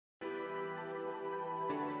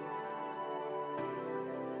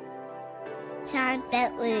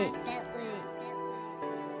Bentley.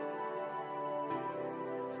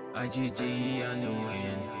 IGG, I knew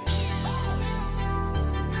when.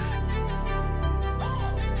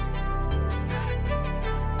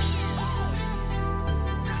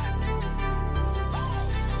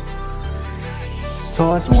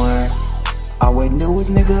 Toss one, always knew it,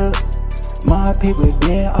 nigga. My people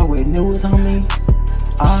there, always knew it, homie.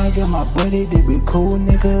 I got my buddy, they be cool,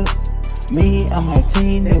 nigga. Me and my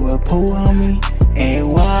team, they were pull on me.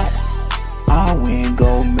 And watch, I win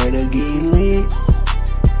gold medal, get lit.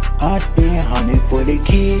 I spend 100 for the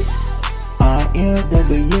kids. I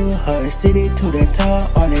MW, her city to the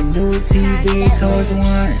top on the new TV. Toss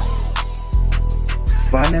one.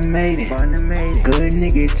 Finally made it. Good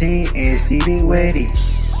nigga team and CD ready.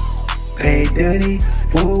 Pay dirty,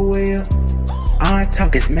 full wheel. I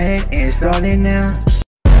talk is mad and starting now.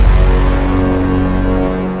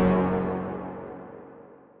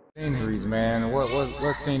 Sceneries, man.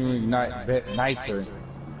 What scenery nicer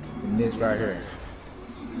than this right here?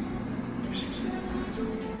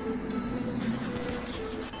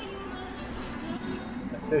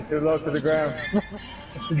 It's too low to the ground.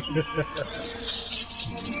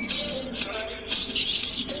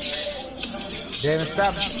 Damn,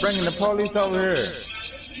 stop bringing the police over here.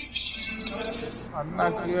 I'll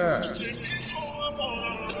knock you out.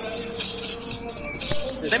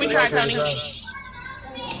 Let me try, Tony.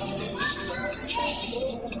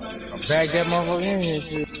 Bag that motherfucker in here,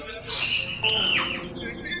 shit.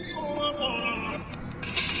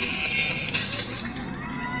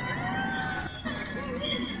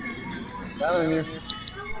 Telling you.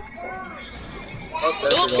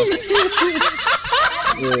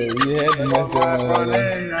 Yeah, you had to mess that one.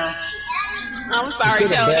 I'm sorry,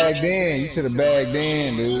 Tony. You should have bagged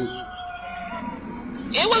in, dude.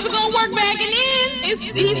 It wasn't gonna work bagging in. He's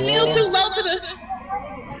still too low to the.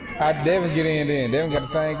 How'd Devin get in then? Devin got the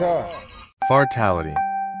same car. Fartality.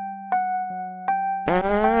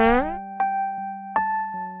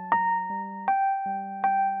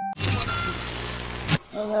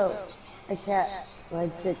 Oh no, I can't. My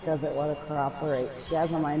chick doesn't want to cooperate. She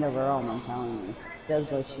has a mind of her own, I'm telling you. She does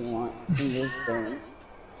what she wants in this thing.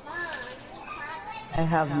 I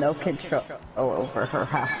have no control over her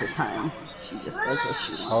half the time. She just does what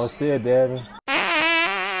she wants. Oh shit, Devin.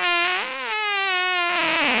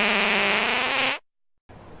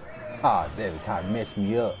 Ah, Devin kind of messed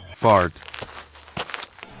me up. Fart.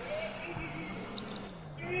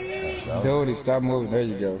 Dude, stop moving. There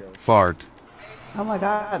you go. Fart. Oh my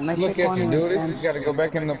god, my Look chick at you, won't dude. even- You gotta go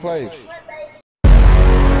back into place.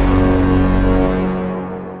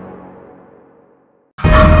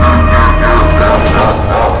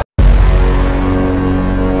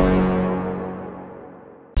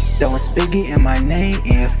 Don't speak it in my name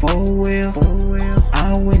in full wheel.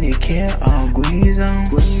 I win the cat on green zone.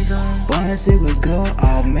 Bun silver girl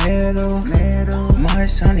all metal. My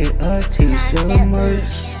son is a t-shirt merch.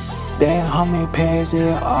 That homie pass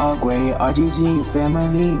it all great. RGG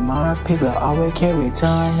family, my people always carry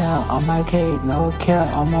turn out. On my case, no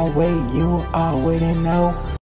cap on my way, you already know.